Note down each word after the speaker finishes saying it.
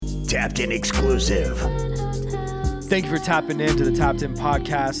Tapped In exclusive. Thank you for tapping in to the Tapped In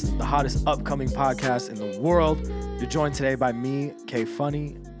podcast, the hottest upcoming podcast in the world. You're joined today by me, K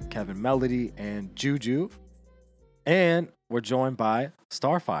Funny, Kevin Melody, and Juju. And we're joined by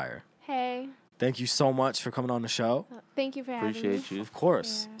Starfire. Hey. Thank you so much for coming on the show. Thank you for having me. Appreciate you. Of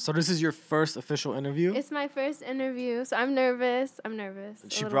course. Yeah. So this is your first official interview? It's my first interview, so I'm nervous.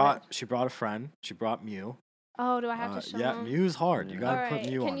 She brought a friend. She brought Mew. Oh, do I have to show Yeah, him? Mew's hard. You gotta All put right.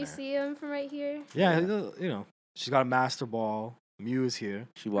 Mew on Can you there. see him from right here? Yeah, you know, she's got a master ball. Mew is here.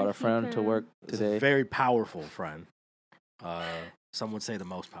 She brought a friend to work It's today. a very powerful friend. Some would say the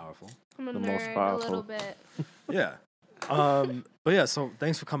most powerful. I'm a The nerd most a powerful. little bit. Yeah. But yeah, so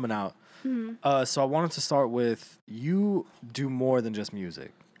thanks for coming out. Mhm. So I wanted to start with, you do more than just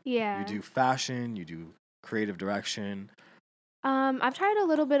music. Yeah. You do fashion, you do creative direction. I've tried a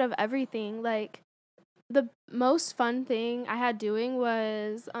little bit of everything. Like, the most fun thing I had doing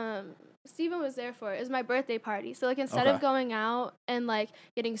was, Steven was there for it. It was my birthday party. So, like, instead of Okay. going out and, like,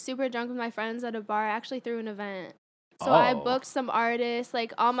 getting super drunk with my friends at a bar, I actually threw an event. So I Oh. booked some artists.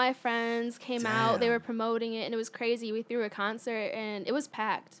 Like, all my friends came out. They Damn. were promoting it, and it was crazy. We threw a concert, and it was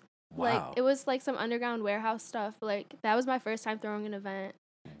packed. Wow. Like, it was, like, some underground warehouse stuff. Like, that was my first time throwing an event.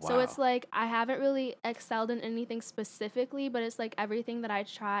 So it's like I haven't really excelled in anything specifically, but it's like everything that I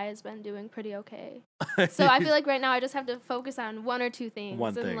try has been doing pretty okay. So I feel like right now I just have to focus on one or two things.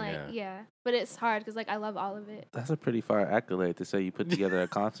 One and thing, like, yeah. But it's hard because like I love all of it. That's a pretty far accolade to say you put together a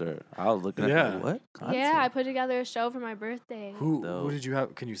concert. I was looking at Yeah. what? Concert? Yeah, I put together a show for my birthday. Who Dope. did you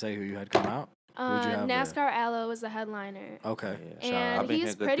have? Can you say who you had come out? Who'd you have there? NASCAR Aloe was the headliner. Okay. Yeah. Shout out. I've And been he's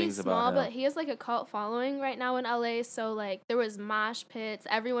hearing good pretty things about small, him. but he has like a cult following right now in LA. So like there was mosh pits.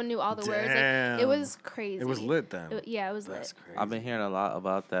 Everyone knew all the words. Like, Damn. it was crazy. It was lit then. Yeah, it was That's lit. crazy. I've been hearing a lot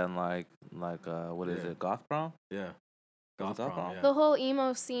about that in like what is Yeah. it? Goth Prom? Yeah. Goth Goth prom, prom. yeah. The whole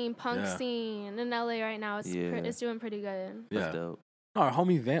emo scene, punk Yeah. scene in LA right now is Yeah. it's doing pretty good. Yeah. That's dope. No, our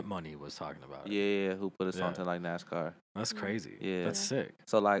homie Vamp Money was talking about it. Yeah, who put us Yeah. onto like NASCAR. That's crazy. Yeah. That's sick.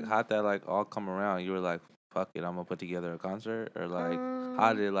 So like how'd that like all come around? You were like, fuck it, I'm gonna put together a concert? Or like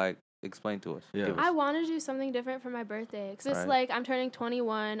how did it like explain to us? Yeah. Give us. I want to do something different for my birthday because it's Right. like I'm turning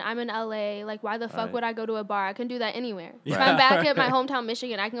 21. I'm in LA. Like, why the fuck Right. would I go to a bar? I can do that anywhere. If Yeah. I'm back at my hometown,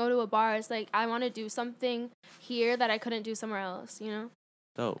 Michigan, I can go to a bar. It's like I want to do something here that I couldn't do somewhere else, you know?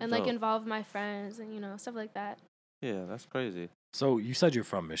 Dope. And like dope. involve my friends and, you know, stuff like that. Yeah, that's crazy. So you said you're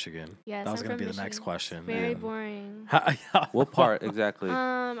from Michigan. Yes, That was I'm gonna from be the next Michigan. question. Very and- boring. What part exactly?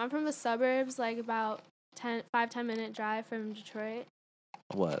 I'm from the suburbs, like about 5-10 minute drive from Detroit.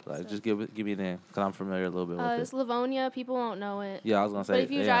 What? Like, just give me a name, cause I'm familiar a little bit with It's it. Livonia. People won't know it. Yeah, I was gonna say. But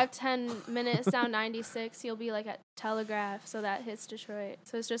if you yeah. drive 10 minutes down 96, you'll be like at Telegraph, so that hits Detroit.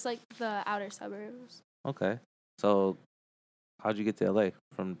 So it's just like the outer suburbs. Okay. So, how'd you get to LA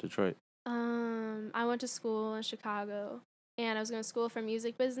from Detroit? I went to school in Chicago, and I was going to school for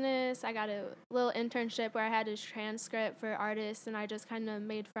music business. I got a little internship where I had to transcript for artists, and I just kind of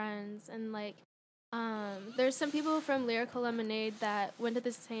made friends. And like, there's some people from Lyrical Lemonade that went to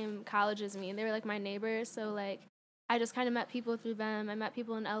the same college as me, and they were like my neighbors. So like, I just kind of met people through them. I met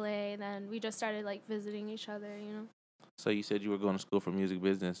people in LA, and then we just started like visiting each other, you know. So you said you were going to school for music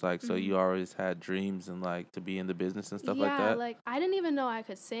business, like so Mhm. you always had dreams and like to be in the business and stuff yeah, like that. I didn't even know I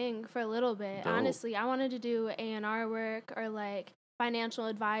could sing for a little bit. Dope. Honestly, I wanted to do A&R work or like financial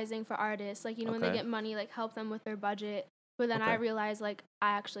advising for artists. Like, you know, when they Okay. get money, like help them with their budget. But then I Okay. realized like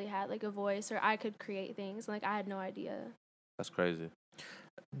I actually had like a voice or I could create things. Like I had no idea. That's crazy.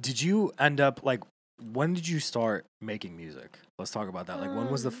 Did you end up like? When did you start making music? Let's talk about that. Like, when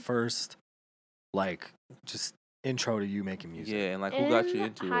was the Um, first, like, just intro to you making music? Yeah, and like who got you In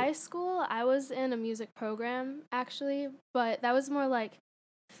into high it? school, I was in a music program actually, but that was more like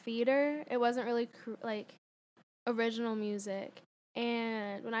theater. It wasn't really like original music.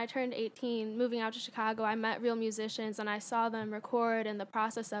 And when I turned 18, moving out to Chicago, I met real musicians and I saw them record and the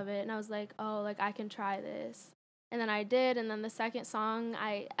process of it. And I was like, oh, like I can try this. And then I did. And then the second song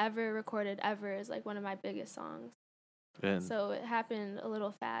I ever recorded ever is like one of my biggest songs. And So it happened a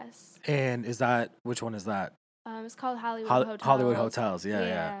little fast. And which one is that? It's called Hollywood Hotels. Hollywood Hotels.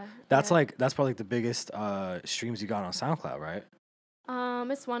 Yeah. That's yeah. that's probably the biggest streams you got on SoundCloud, right?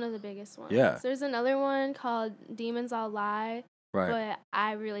 It's one of the biggest ones. Yeah. There's another one called Demons All Lie, Right. but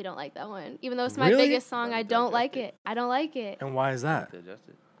I really don't like that one. Even though it's my Really? biggest song, I Adjust don't like it. it. I don't like it. And why is that? to adjust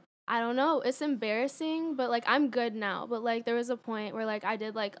it. I don't know. It's embarrassing, but like I'm good now. But like there was a point where like I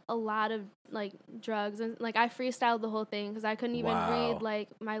did like a lot of like drugs and like I freestyled the whole thing because I couldn't even Wow. read like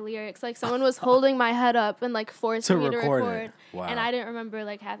my lyrics. Like someone was holding my head up and like forcing me to record record, it. Wow. and I didn't remember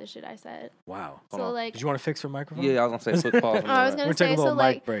like half the shit I said. Wow. So like, Did you want to fix your microphone? Yeah, I was gonna say quick pause. oh, I was We're gonna taking say a little so mic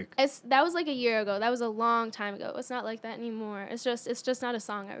like break. that was like a year ago. That was a long time ago. It's not like that anymore. It's just not a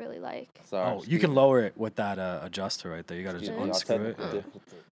song I really like. Sorry. Oh, you can lower it with that adjuster right there. You gotta Yeah. unscrew it. Yeah.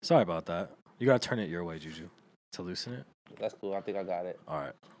 Sorry about that. You gotta turn it your way, Juju, to loosen it. That's cool. I think I got it. All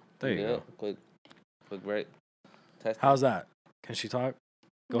right. There you go. Quick break. Test. How's that? Can she talk?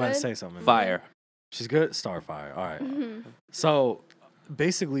 Go ahead and Good. say something. Fire. She's good. Starfire. All right. Mhm. So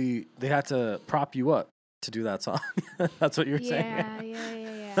basically, they had to prop you up to do that song. That's what you're saying.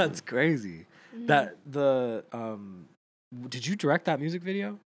 Yeah. That's crazy. Mhm. That the did you direct that music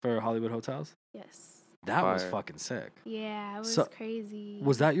video for Hollywood Hotels? Yes. That was Fire. fucking sick. Yeah, it was So, crazy.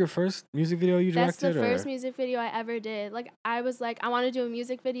 Was that your first music video you That's directed? the first or? music video I ever did. Like, I was like, I want to do a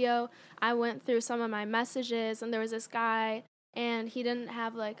music video. I went through some of my messages, and there was this guy, and he didn't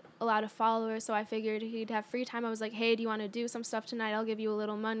have, like, a lot of followers, so I figured he'd have free time. I was like, hey, do you want to do some stuff tonight? I'll give you a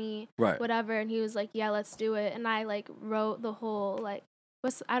little money, Right. whatever. And he was like, yeah, let's do it. And I, like, wrote the whole, like,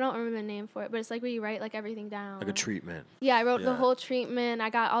 I don't remember the name for it, but it's like where you write, like, everything down. Like a treatment. Yeah, I wrote the Yeah. whole treatment.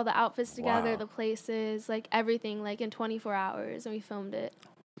 I got all the outfits together, Wow. the places, like, everything, like, in 24 hours, and we filmed it.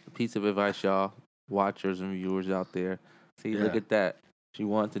 Piece of advice, y'all, watchers and viewers out there. See, look Yeah. at that. She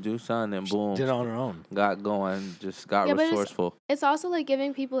wanted to do something, and boom, Did it on her own. got going. Just got Yeah, but it's- resourceful. It's also like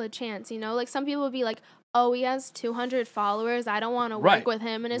giving people a chance, you know? Like some people would be like, oh, he has 200 followers. I don't want to Right. work with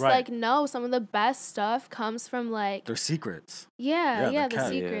him. And it's Right. like, no, some of the best stuff comes from like, They're secrets. yeah, Yeah, the the cat.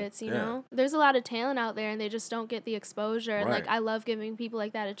 secrets, you Yeah. know? There's a lot of talent out there and they just don't get the exposure. And like, Right. I love giving people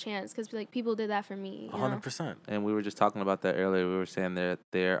like that a chance because like people did that for me. You know? 100%. And we were just talking about that earlier. We were saying that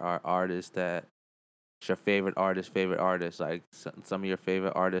there are artists that it's your favorite artist. Like some of your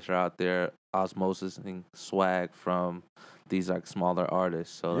favorite artists are out there osmosis and swag from these like smaller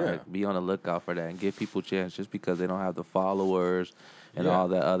artists. So Yeah. like be on the lookout for that and give people a chance just because they don't have the followers and Yeah. all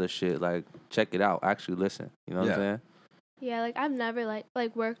that other shit. Like check it out. Actually listen. You know what I'm Yeah. saying? Yeah, like I've never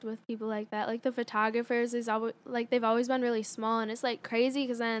like worked with people like that. Like the photographers is always like they've always been really small, and it's like crazy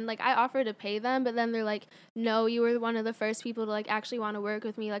because then like I offer to pay them, but then they're like, no, you were one of the first people to like actually want to work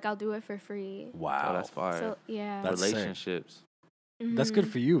with me. Like I'll do it for free. Wow. Oh, that's fire. So yeah, That's sick. Relationships. That's good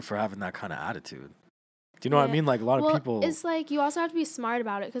Mhm. for you for having that kind of attitude. Do you know what I Yeah. mean? Like a lot of Well, people. it's like you also have to be smart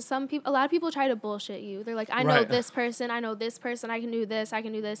about it because a lot of people try to bullshit you. They're like, I know Right. this person, I know this person, I can do this,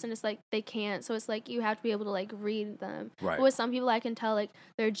 and it's like they can't. So it's like you have to be able to like read them. Right. But with some people, I can tell like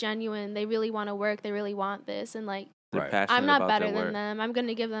they're genuine, they really want to work, they really want this, and like They're Right. passionate I'm not about better their than work. them. I'm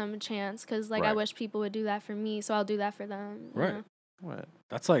gonna give them a chance because like I Right. wish people would do that for me, so I'll do that for them. you Right. know? Right.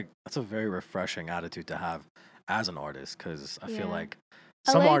 That's a very refreshing attitude to have as an artist because I feel Yeah. like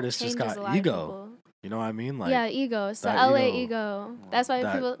some LA artists just changes a got lot of ego. people. You know what I mean? Like Yeah, ego. It's the that LA ego- ego. That's why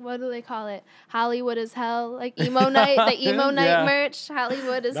that- people. What do they call it? Hollywood is hell. Like emo night, the emo night Yeah. merch.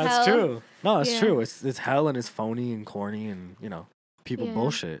 Hollywood is that's hell. true. No, that's Yeah. true. It's hell and it's phony and corny and people Yeah.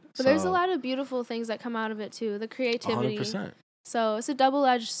 bullshit. But there's a lot of beautiful things that come out of it too. The creativity. 100%. So it's a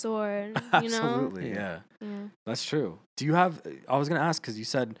double-edged sword. You know. Absolutely. Yeah. Yeah. That's true. Do you have? I was gonna ask because you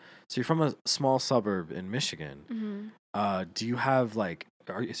said so. You're from a small suburb in Michigan. hmm Do you have like?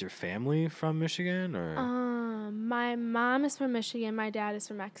 Is your family from Michigan or? My mom is from Michigan. My dad is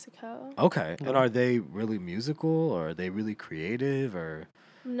from Mexico. Okay. And are they really musical or are they really creative or?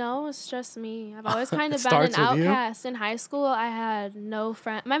 No, it's just me. I've always kind It of been an starts with you? outcast. In high school, I had no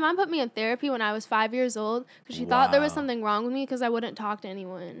friend. My mom put me in therapy when I was 5 years old because she thought there was Wow. something wrong with me because I wouldn't talk to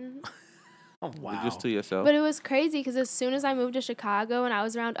anyone. Oh wow. Just to yourself. But it was crazy because as soon as I moved to Chicago and I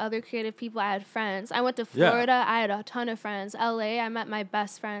was around other creative people, I had friends. I went to Yeah. Florida. I had a ton of friends. LA, I met my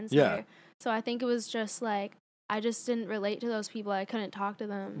best friends Yeah. here. So I think it was just like, I just didn't relate to those people. I couldn't talk to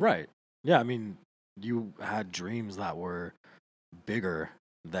them. Right. Yeah. I mean, you had dreams that were bigger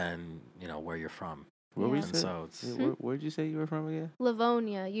than where you're from. Where we Yeah. And said? so it's Where'd you say you were from again?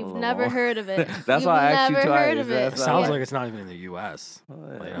 Livonia. You've Livonia. never heard of it. That's You've why I asked you never heard twice. of it. it That's sounds Yeah. like it's not even in the U.S. Oh,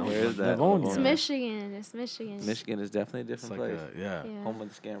 Like, yeah. you know, Where is that? Livonia. It's Michigan. It's Michigan. Michigan is definitely a It's different like place. yeah. Yeah. Home of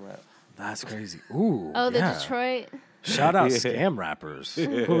the scam rap. That's crazy. Ooh. Oh, the yeah. Detroit. Shout out Yeah. scam rappers.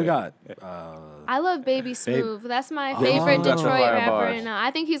 Who we got? I love Baby Smooth. That's my Oh, favorite that's the Detroit fire rapper bars. right now.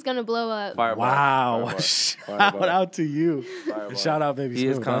 I think he's gonna blow up. Fire Wow. bar. Fire Shout bar. out to you. Fire bar. Shout out Baby He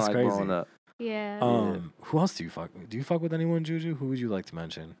is Smooth. kind of That's like crazy. growing up. Yeah. Who else do you fuck with? Do you fuck with anyone, Juju? Who would you like to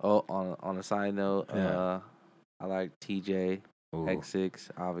mention? Oh, on a side note, Yeah. I like TJ Ooh,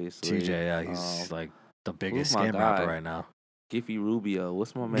 X6, obviously. TJ, yeah, he's like the biggest my scam rapper guy? right now. Giffy Rubio.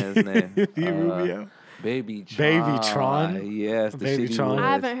 What's my man's name? Rubio. Baby Tron. Baby Tron? Yes, the Baby Shitty Tron. Boys.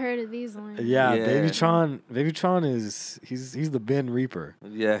 I haven't heard of these ones. Yeah, Yeah. Baby Tron is he's the Ben Reaper.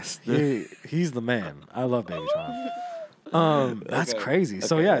 Yes. He's the man. I love Baby Tron. That's Okay. crazy.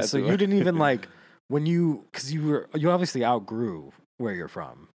 So Okay, yeah, that's so the you one. didn't even like when you obviously outgrew where you're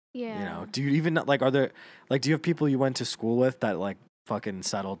from. Yeah. You know, do you even like do you have people you went to school with that like fucking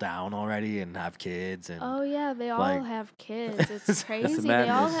settle down already and have kids and Oh yeah, they all like- have kids. It's crazy. They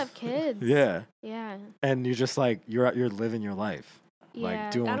all madness. have kids. yeah, Yeah. and you're just like you're living your life. Like, Yeah,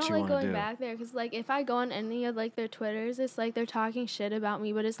 doing I what don't you like wanna going do. back there because, like, if I go on any of like their Twitters, it's like they're talking shit about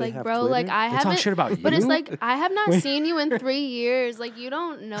me. But it's They like, have bro, like Twitter? I They talk haven't. shit about you. But it's like I have not Wait. seen you in 3 years. Like you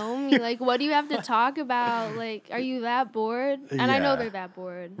don't know me. Like what do you have to talk about? Like are you that bored? And I know Yeah. they're that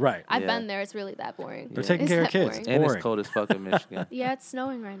bored. Right. I've Yeah. been there. It's really that boring. They're Yeah. taking It's care of that kids. boring. And it's Boring. cold as fuck in Michigan. Yeah, it's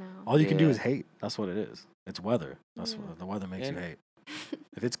snowing right now. All you can do Yeah. is hate. That's what it is. It's weather. That's Yeah. what the weather makes And- you hate.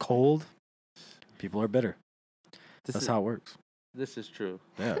 If it's cold, people are bitter. This That's is, how it works. This is true.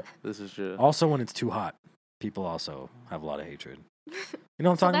 Yeah. This is true. Also, when it's too hot, people also have a lot of hatred. You know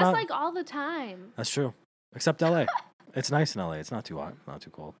what I'm So talking that's about? like all the time. That's true. Except LA. It's nice in LA. It's not too hot, not too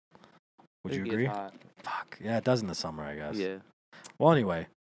cold. Would It you gets agree? hot. Fuck. Yeah, it does in the summer, I guess. Yeah. Well, anyway,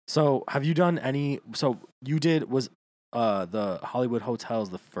 so have you done any? So you did was the Hollywood Hotels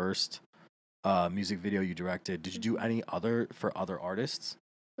the first music video you directed? Did you do any other for other artists?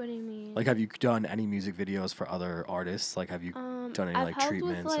 What do you mean? Like, have you done any music videos for other artists? Like, have you done any I've like helped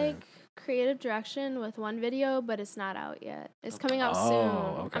treatments? with and- like creative direction with one video, but it's not out yet. It's coming out Oh,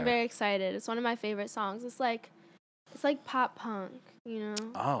 soon. okay. I'm very excited. It's one of my favorite songs. It's like pop punk, you know.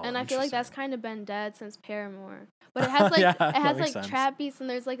 Oh, and I feel like that's interesting. kind of been dead since Paramore. But it has like Yeah, it that has makes like sense. trap beats and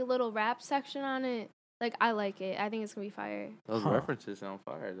there's like a little rap section on it. Like I like it. I think it's gonna be fire. Those Huh. references sound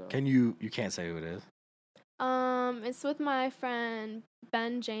fire though. Can you can't say who it is? It's with my friend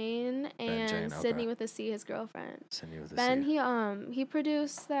Ben Jane and Jane, Sydney okay. with a C, his girlfriend. Send you with a Ben, C. he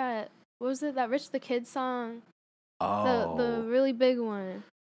produced that. What was it? That Rich the Kid song. Oh, The really big one.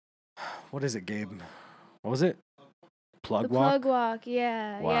 what is it, Gabe? What was it? Plug The Walk. Plug Walk.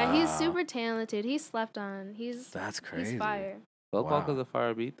 Yeah, yeah. He's Wow. super talented. He's slept on. That's crazy. He's fire. Plug Walk Wow. is a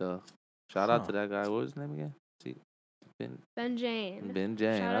fire beat though. Shout out Huh. to that guy. What was his name again? See, Ben Jane. Ben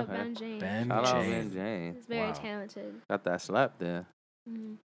Jane. Shout out Okay. Ben Jane. Ben Shout out Jane. Ben Jane. He's very Wow. talented. Got that slap there.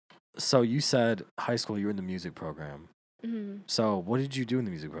 Mm-hmm. So you said high school you were in the music program. Mm-hmm. So what did you do in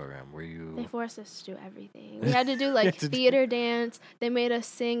the music program? Were They you forced us to do everything. We had to do like had to do- theater dance. They made us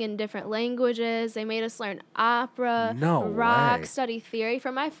sing in different languages. They made us learn opera, No rock, way. study theory.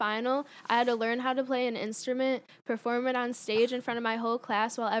 For my final, I had to learn how to play an instrument, perform it on stage in front of my whole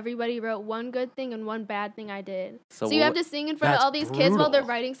class while everybody wrote one good thing and one bad thing I did. So you have to sing in front of That's all these kids while they're brutal.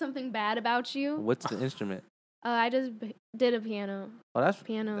 writing something bad about you. What's the instrument? I just did a piano. Oh, that's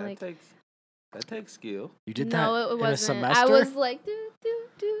Piano, that like- takes skill. you did No, that it in a wasn't. semester? I was like, do, do,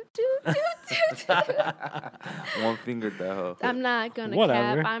 do, do, do, do. One fingered that hoe. I'm not gonna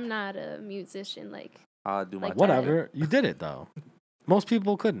Whatever. cap. I'm not a musician. Like, I'll do my like time. Whatever. You did it though. Most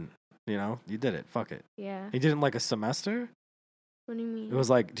people couldn't. You know, you did it. Fuck it. yeah. You did it in like a semester. What do you mean? It was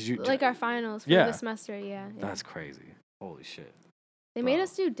like, did you? like our finals for Yeah. the semester. Yeah. yeah. That's crazy. Holy shit. They made bro.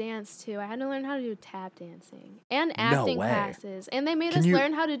 us do dance too. I had to learn how to do tap dancing and acting way. classes, and they made Can us you-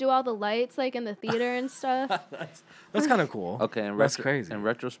 learn how to do all the lights like in the theater and stuff. That's kind of cool. Okay, in That's crazy. In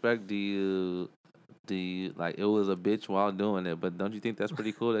retrospect, do you like it was a bitch while doing it? But don't you think that's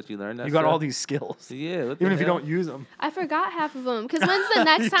pretty cool that you learned that? You got all stuff? these skills, Yeah. What the even if you hell? don't use them. I forgot half of them because when's the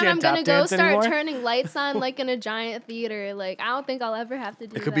next You time I'm can't gonna tap go dance start anymore? turning lights on like in a giant theater? Like I don't think I'll ever have to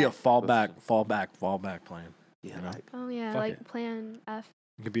do It could that. be a fallback plan. Yeah, you know? like Oh yeah, Fuck like it. Plan F.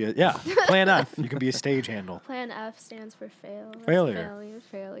 It could be plan F. You can be a stage handle Plan F stands for fail. That's Failure.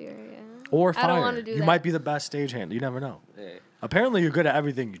 Failure. Yeah. or I don't fire. wanna do You that. might be the best stage handle. You never know. hey. Apparently, you're good at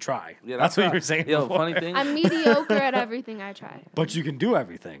everything you try. Yeah, that's what right. you were saying. Yo, before. funny thing. I'm mediocre at everything I try. But you can do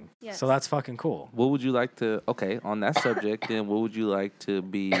everything. Yes. So that's fucking cool. What would you like to? Okay, on that subject, then what would you like to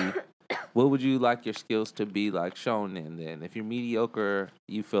be? What would you like your skills to be like shown in? Then, if you're mediocre,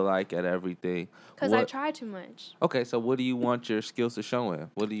 you feel like at everything. Because I what- try too much. Okay, so what do you want your skills to show in?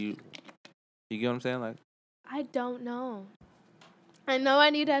 What do you? You get what I'm saying? Like, I don't know. I know I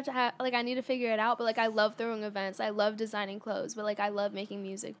need to have like I need to figure it out, but like I love throwing events. I love designing clothes, but like I love making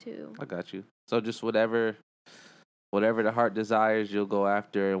music too. I got you. So just whatever the heart desires, you'll go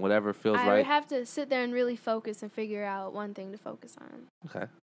after, and whatever feels I right. have to sit there and really focus and figure out one thing to focus on. Okay.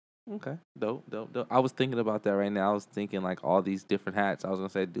 Dope. I was thinking about that right now. I was thinking like all these different hats. I was gonna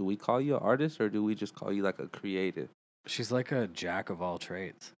say, do we call you an artist or do we just call you like a creative? She's like a jack of all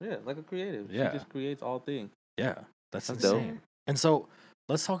trades. Yeah, like a creative. Yeah. She just creates all things. Yeah. That's That's insane. dope. And so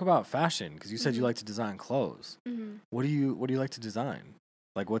let's talk about fashion because you said you Mhm. like to design clothes. Mm-hmm. What do you like to design?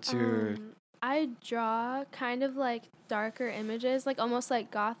 Like, what's your? I draw kind of like darker images, like almost like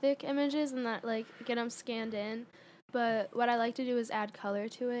gothic images, and that like get them scanned in. But what I like to do is add color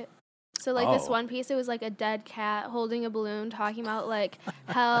to it. So like this Oh. one piece, it was like a dead cat holding a balloon, talking about like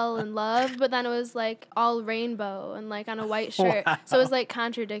hell and love. But then it was like all rainbow and like on a white shirt. So it was Wow. like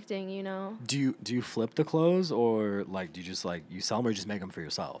contradicting, you know. Do you flip the clothes or like do you just like you sell them or just make them for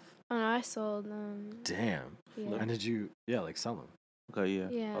yourself? Oh no, I sold them. Damn. Yeah. And did you like sell them? Okay, yeah.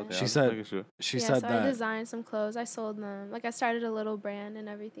 Yeah. Okay, She I was said- making sure. She Yeah, said so I that. designed some clothes. I sold them. Like I started a little brand and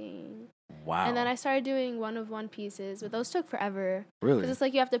everything. Wow. And then I started doing one pieces, but those took forever. really. Because it's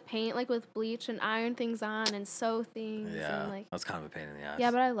like you have to paint like with bleach and iron things on and sew things. Yeah. And like, That's kind of a pain in the ass. yeah,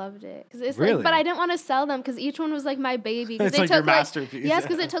 but I loved it. Cause it's Really? like, but I didn't want to sell them because each one was like my baby. Cause It's they like your took like, masterpiece. yes,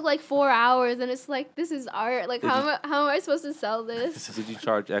 because it took like 4 hours and it's like, this is art. Like, Did how you- am I supposed to sell this? Did you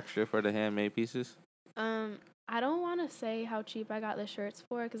charge extra for the handmade pieces? I don't want to say how cheap I got the shirts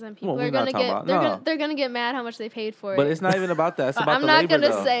for because then Well, people we're are not gonna talking get about- they're gonna get mad how much they paid for But it. it's not even about that. It's about I'm the not labor, gonna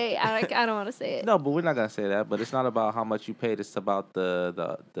though. say I don't want to say it. No, but we're not gonna say that. But it's not about how much you paid. It's about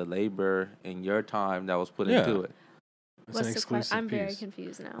the labor and your time that was put Yeah. into it. It's an What's the exclusive question? I'm very piece.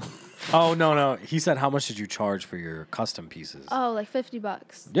 confused now. Oh no. He said how much did you charge for your custom pieces? Oh, like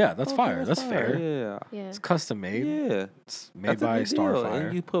 $50. Yeah, that's Okay, fire. That's fair. Yeah. Yeah. It's custom made. Yeah. It's made That's a by big deal. Starfire.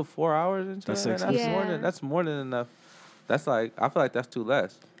 And you put 4 hours into That's it. Man, that's exclusive. more Yeah. than enough. That's like I feel like that's too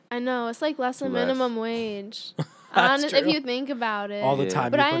less. I know it's like less than Too less. minimum wage. That's If true. you think about it. All the Yeah.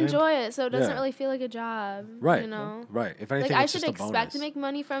 time But you I put in? enjoy it, so it doesn't Yeah. really feel like a job. Right. You know. Right. If Like anything, I it's should just a expect bonus. to make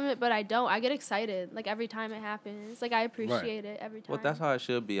money from it, but I don't. I get excited like every time it happens. Like I appreciate it every time. Well, that's how it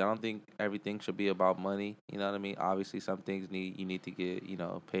should be. I don't think everything should be about money. You know what I mean? Obviously, some things you need to get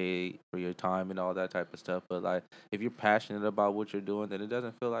paid for your time and all that type of stuff. But like, if you're passionate about what you're doing, then it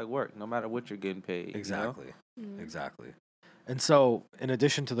doesn't feel like work, no matter what you're getting paid. you know? Exactly. Mm. Exactly. And so, in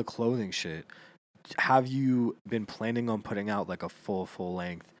addition to the clothing shit, have you been planning on putting out like a full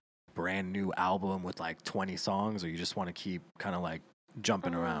length, brand new album with like 20 songs, or you just want to keep kind of like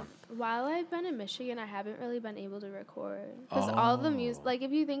jumping around? While I've been in Michigan, I haven't really been able to record because all the music. Oh. Like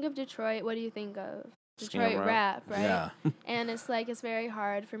if you think of Detroit, what do you think of? Scam Detroit rap. rap, right? Yeah. And it's like it's very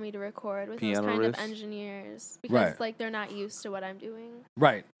hard for me to record with Piano those kind of riffs. engineers because Right. like they're not used to what I'm doing.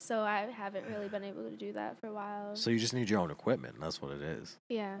 Right. So I haven't really been able to do that for a while. So you just need your own equipment. That's what it is.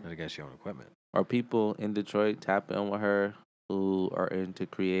 Yeah. I guess your own equipment. Are people in Detroit tapping in with her who are into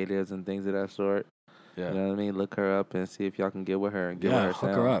creatives and things of that sort? Yeah. You know what I mean? Look her up and see if y'all can get with her and get Yeah, with her hook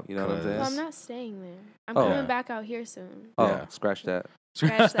her sound. up, You know what I'm 'cause- saying? Well, I'm not staying there. I'm Oh. coming Yeah. back out here soon. Oh, Yeah. scratch that.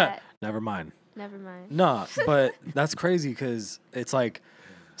 Scratch that. Never mind. Never mind. No, but that's crazy because it's like,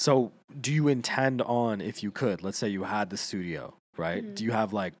 so do you intend on, if you could, let's say you had the studio, right? Mhm. Do you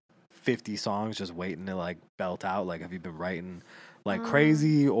have like 50 songs just waiting to like belt out? Like, have you been writing like Um,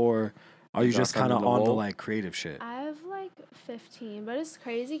 crazy, or are you You got just kind of something in the on the vault? like creative shit? I have like 15, but it's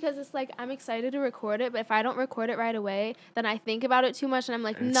crazy because it's like I'm excited to record it, but if I don't record it right away, then I think about it too much and I'm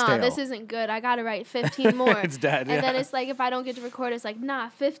like, It's nah, this stale. isn't good. I gotta write 15 more. It's dead. And then it's like if I don't get to record, it's like, nah,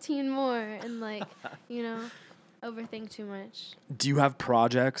 15 more. And like, overthink too much. Do you have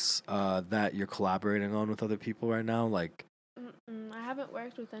projects that you're collaborating on with other people right now? Like, I haven't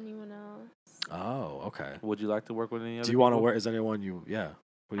worked with anyone else. oh, okay. Would you like to work with any other Do you want to people? work? Is anyone you? Yeah.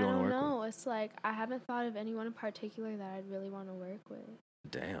 Who do I you want to don't work know. It's like I haven't thought of anyone in particular that I'd really want to work with.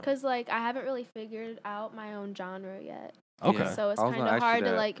 with? Damn. Because like I haven't really figured out my own genre yet. Okay. Yeah. So it's I was kind gonna of ask you hard to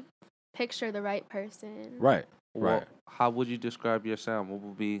that. like picture the right person. Right. Well, Right. how would you describe your sound? What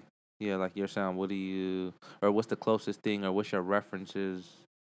would be, like your sound? What do you, or what's the closest thing, or what's your references?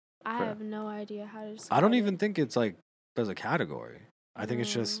 I Fair. have no idea how to describe I don't it. even think it's like there's a category. I think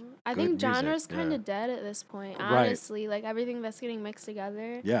it's just No. I good think music, genre's kind yeah. of dead at this point. Right. Honestly, like everything that's getting mixed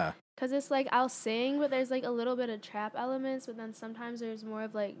together. yeah. Cause it's like I'll sing, but there's like a little bit of trap elements, but then sometimes there's more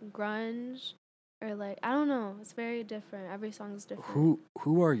of like grunge, or like I don't know. It's very different. Every song's different.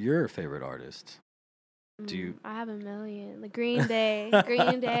 Who are your favorite artists? do you- I have a million. Like Green Day,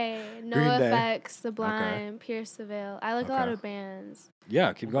 Green Day, No Green Day. Effects, Sublime, Pierce the Veil. I like a lot Okay. of bands,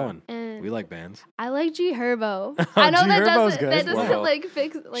 Yeah, keep going. and We like bands. I like G Herbo. I know G that Herbo's doesn't good. that doesn't Wow. like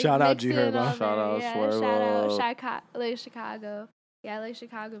fix like Shout out mix G it and Herbo. all Shout out there. Yeah, shout out Swervo. Chicago. Yeah, I like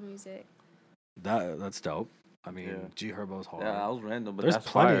Chicago music. That's dope. I mean, Yeah. G Herbo's hard. Yeah, that was random, but There's that's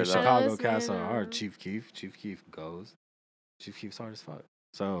plenty fire, of though. Chicago That's cats that are random. hard. Chief Keef goes. Chief Keef's hard as fuck.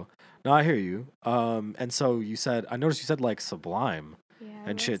 So no, I hear you. And so you said, I noticed you said like Sublime Yeah, I and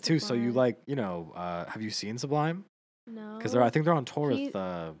love shit too. So you Sublime. like, have you seen Sublime? No. Because I think they're on tour He- with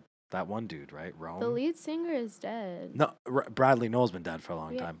That one dude, right? Rome. The lead singer is dead. No, Bradley Noel's been dead for a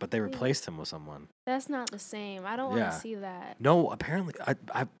long Yeah, time, but they yeah. replaced him with someone. That's not the same. I don't want Yeah. to see that. No, apparently,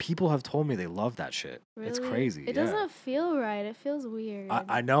 people have told me they love that shit. Really? It's crazy. It yeah. doesn't feel right. It feels weird.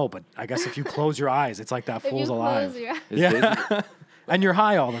 I know, but I guess if you close your eyes, it's like that if fool's you alive. close your eyes. It's Yeah, and you're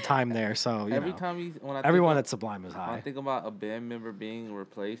high all the time there, so you Every know. time when I Everyone think at Sublime is when I high. think about a band member being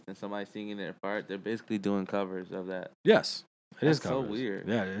replaced and somebody singing their part, they're basically doing covers of that. Yes, it is That's so covers. weird.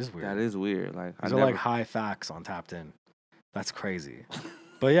 Yeah, it is weird. That is weird. Like These I are never, like high facts on Tapped In. That's crazy.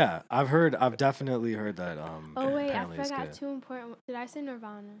 But yeah, I've definitely heard that. Oh wait, I apparently it's forgot good. two important. Did I say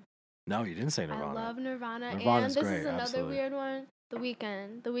Nirvana? No, you didn't say Nirvana. I love Nirvana, Nirvana's and this great, is another absolutely. weird one. The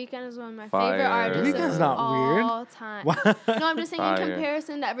Weeknd. The Weeknd is one of my Fire. favorite artists The Weeknd's of not weird. all time. What? No, I'm just saying in Fire.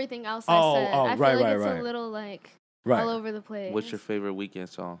 comparison to everything else Oh, I said. oh, I feel right, like right, it's right. a little like Right. all over the place. What's your favorite Weekend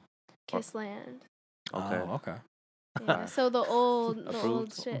song? Kissland. Okay. Oh, okay. Yeah. So the old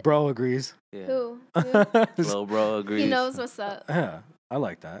Approved? shit. Bro agrees. Yeah. Who? Lil bro agrees. He knows what's up. Yeah, I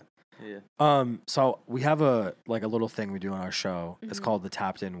like that. Yeah. So we have a little thing we do on our show. It's Mhm. called the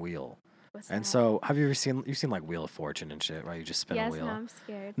Tapped In Wheel. What's And that? so, have you ever seen like Wheel of Fortune and shit, right? You just spin a Yes, wheel. no, I'm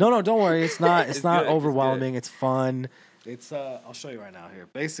scared. No, don't worry. It's not. It's It's not good, it's overwhelming. It's fun. It's I'll show you right now here.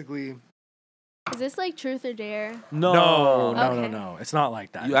 Basically, Is this like truth or dare? no, Okay. It's not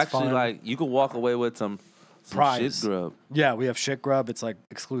like that. You It's actually fun. you could walk away with some Prize. shit grub. Yeah, we have shit grub. It's like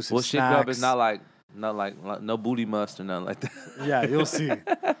exclusive Well, shit snacks. grub is not like no booty must or nothing like that. Yeah, you'll see.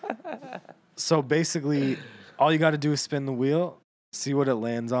 So basically, all you got to do is spin the wheel, see what it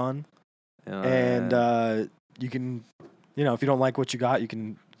lands on, and you can, if you don't like what you got, you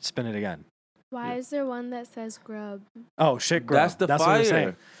can spin it again. Why is there one that says grub? Oh, shit grub. That's the What fire. we're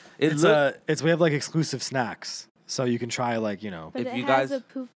saying. It It's we have like exclusive snacks, so you can try But If it you has guys- a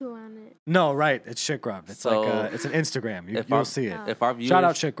poo poo on it. No, right? It's shit grub. It's So, it's an Instagram. if You'll I'm- see it. Oh. if our viewers Shout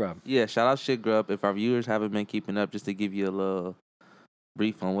out shit grub. Yeah, shout out shit grub. If our viewers haven't been keeping up, just to give you a little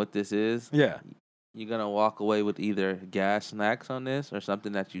brief on what this is, Yeah, you're gonna walk away with either gas snacks on this or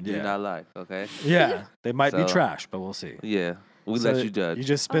something that you do Yeah. not like. Okay. yeah. They might be So- trash, but we'll see. Yeah, we So let you judge. You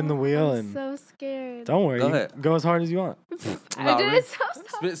just spin the Oh, wheel I'm and so scared. don't worry. Go you ahead. Go as hard as you want. I No, did really? it so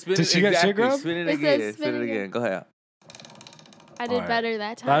sorry. Spin Did it she get shit exactly. grub? Spin it It again. says Spin it spin again. again. Go ahead. I did Alright. better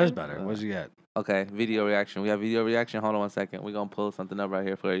that time. That is better. What'd you get? Okay, video reaction. We have video reaction. Hold on 1 second. We're gonna pull something up right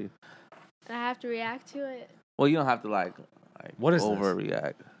here for you. And I have to react to it. Well, you don't have to like What is this?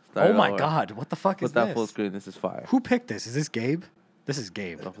 overreact. Oh my god! What the fuck is Put that this? full screen. This is fire. Who picked this? Is this Gabe? This is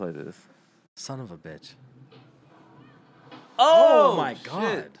Gabe. Don't play this. Son of a bitch. Oh, my shit.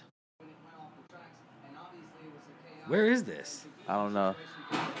 god. Where is this? I don't know.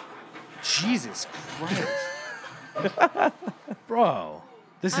 Jesus Christ. Bro,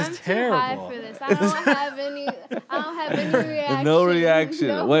 this I'm is too terrible. high for this. I don't have any. I don't have any reaction. No reaction.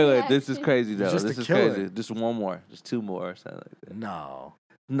 No wait. This is reaction. crazy though. Just This a is killer. crazy. Just one more. Just two more or something like that. No.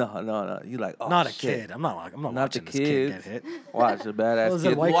 No. You like Not a shit. kid. I'm not Not watching the this kid kids. get hit. Watch a badass Was it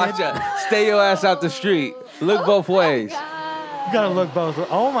kid. white Watch kid? out. Stay your ass out the street. Look both ways. God. You gotta look both.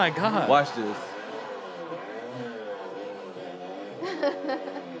 Oh my god. Watch this.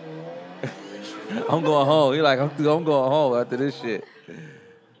 I'm going home. He like, I'm going home after this shit.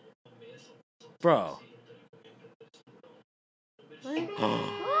 Bro. What?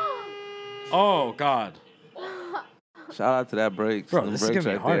 Oh god. Shout out to that brakes. Bro, Them this is brakes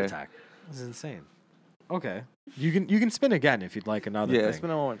giving me a right heart there. attack. This is insane. Okay. You can spin again if you'd like another Yeah, thing. spin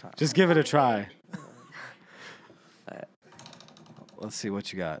it one more time. Just give it a try. Alright. Let's see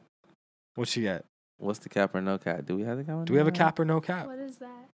what you got. What you get? What's the cap or no cap? Do we have the cap? Or Do we have a no cap or no cap? What is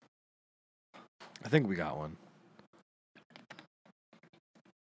that? I think we got one.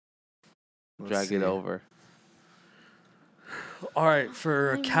 Let's Drag see. it over. All right,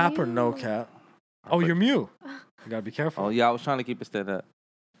 for I'm cap or no Mew. cap. Oh, you're Mew. You gotta be careful. Oh yeah, I was trying to keep it stand up.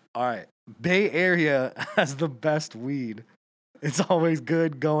 All right. Bay Area has the best weed. It's always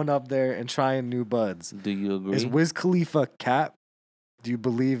good going up there and trying new buds. Do you agree? Is Wiz Khalifa cap? Do you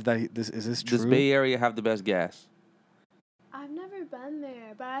believe that this is true? Does Bay Area have the best gas? I've never been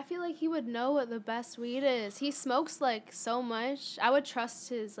there, but I feel like he would know what the best weed is. He smokes like so much. I would trust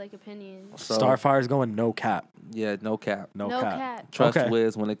his like opinion. So, Starfire's going no cap. Yeah, no cap. No, No cap. cap. Trust Okay.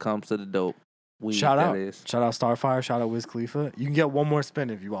 Wiz when it comes to the dope. Weed, Shout that out. is. Shout out Starfire. Shout out Wiz Khalifa. You can get one more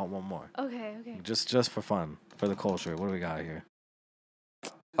spin if you want one more. Okay. Just for fun, for the culture. What do we got here?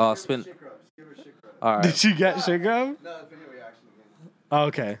 Spin. All right. Did you get shit grub? No, video reaction again. Oh,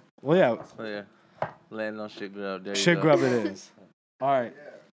 okay. Well, yeah. Oh, yeah. Landing on shit grub. There you Shit go. grub it is. All right.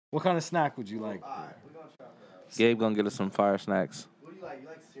 What kind of snack would you like? Alright, we're gonna try that out. Gabe gonna get us some fire snacks. What do you like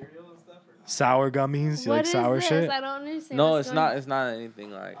cereal and stuff? Or not? Sour gummies? You What like is sour this? shit? I don't understand. No, what's it's going- not. It's not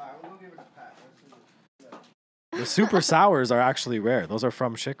anything like. The super sours are actually rare. Those are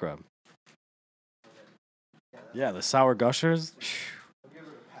from Shit Grub. Yeah, the sour gushers.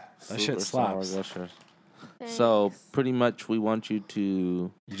 That shit Super sour slaps. gushers. So Thanks. pretty much, we want you to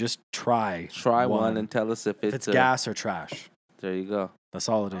You just try one and tell us if if it's it's gas or trash. There you go. That's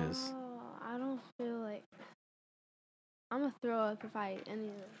all it is. Oh, I don't feel like I'm gonna throw up if I eat any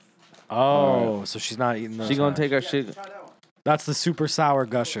of this. Oh, so she's not eating those. She gonna trash. take her shit. That's the super sour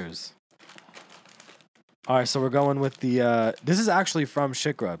gushers. All right, so we're going with the. This is actually from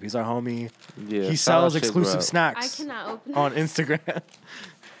Shit Grub. He's our homie. Yeah, He shout out sells Shit exclusive Grub. I snacks cannot open on this. Instagram.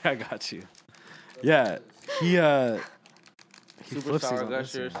 I got you. Yeah, he Super flips these sour on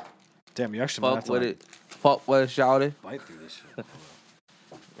gushers. Instagram. Damn, you actually might have Fuck to with like, it. Fuck with it, shout it. bite through this shit.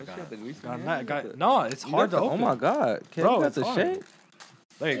 Got No, it's hard to Oh open. my god, Kev, Bro, you got it's the hard. shank.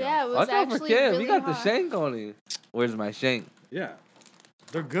 There you Yeah, it go. was Watch out for actually Kev. really We got hard. the shank on it. Where's my shank? Yeah,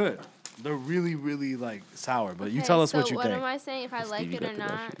 they're good. They're really, really like sour. But you Okay, tell us so what you what think. am I saying? If I like Stevie it got or the not?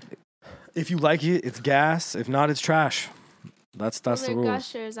 gushers. If you like it, it's gas. If not, it's trash. That's Well, the they're rules.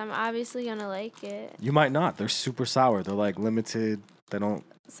 gushers. I'm obviously gonna like it. You might not. They're super sour. They're like limited. They don't.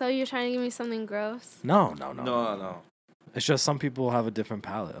 So you're trying to give me something gross? No. No. It's just some people have a different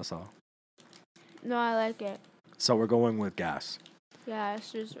palate. That's all. No, I like it. So we're going with gas. Yeah,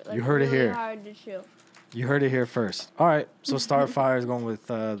 it's just like You heard it really here. hard to chew. You heard it here first. All right. So Starfire is going with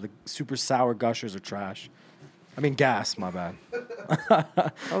the super sour gushers are trash. I mean gas. My bad.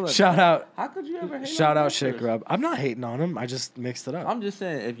 Shout out. How could you ever hate Shout on out Shit gushers? Grub. I'm not hating on him. I just mixed it up. I'm just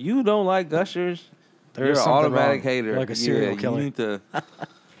saying, if you don't like gushers, There you're is an something automatic wrong. hater. You're like a serial yeah, killer. You need to.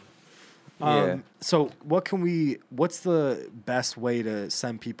 Yeah. So what's the best way to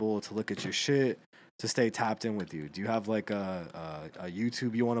send people to look at your shit, to stay tapped in with you? Do you have like a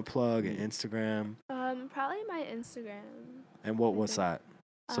YouTube you want to plug, an Instagram? Probably my Instagram. And what's that?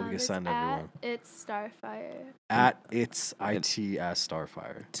 So we can It's send at everyone. It's Starfire. At it's ITS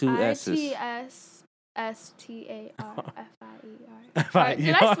Starfire. 2 S's. ITSSTARFIER.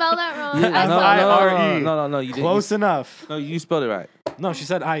 Did I spell that wrong? Yeah, I no, spelled I- it wrong. R-E. No, you didn't. Close enough. No, you spelled it right. No, she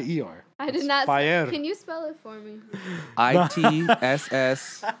said IER. I did not. Fire. Can you spell it for me?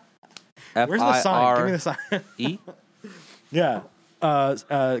 ITSS. Where's the sign? Give me the sign. E. Yeah.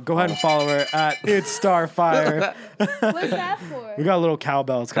 Go ahead and follow her at It's Starfire. What's that for? We got a little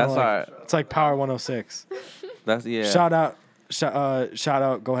cowbell. It's kind of That's like alright. it's like Power 106. That's yeah. Shout out. Shout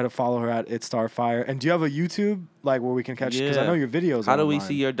out. Go ahead and follow her at It's Starfire. And do you have a YouTube like where we can catch? Because I Yeah. know your videos. How are do we online.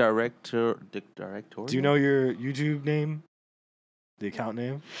 see your director? Do you know your YouTube name? The account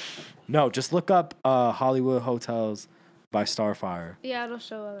name? No, just look up Hollywood Hotels by Starfire. Yeah, it'll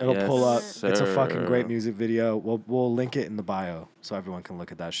show up. It'll Yes, pull up. sir. It's a fucking great music video. We'll link it in the bio so everyone can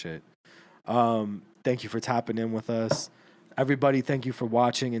look at that shit. Thank you for tapping in with us. Everybody, thank you for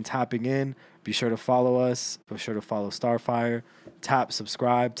watching and tapping in. Be sure to follow us. Be sure to follow Starfire. Tap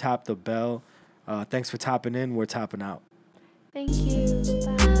subscribe. Tap the bell. Thanks for tapping in. We're tapping out. Thank you.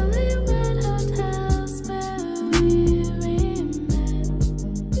 Bye.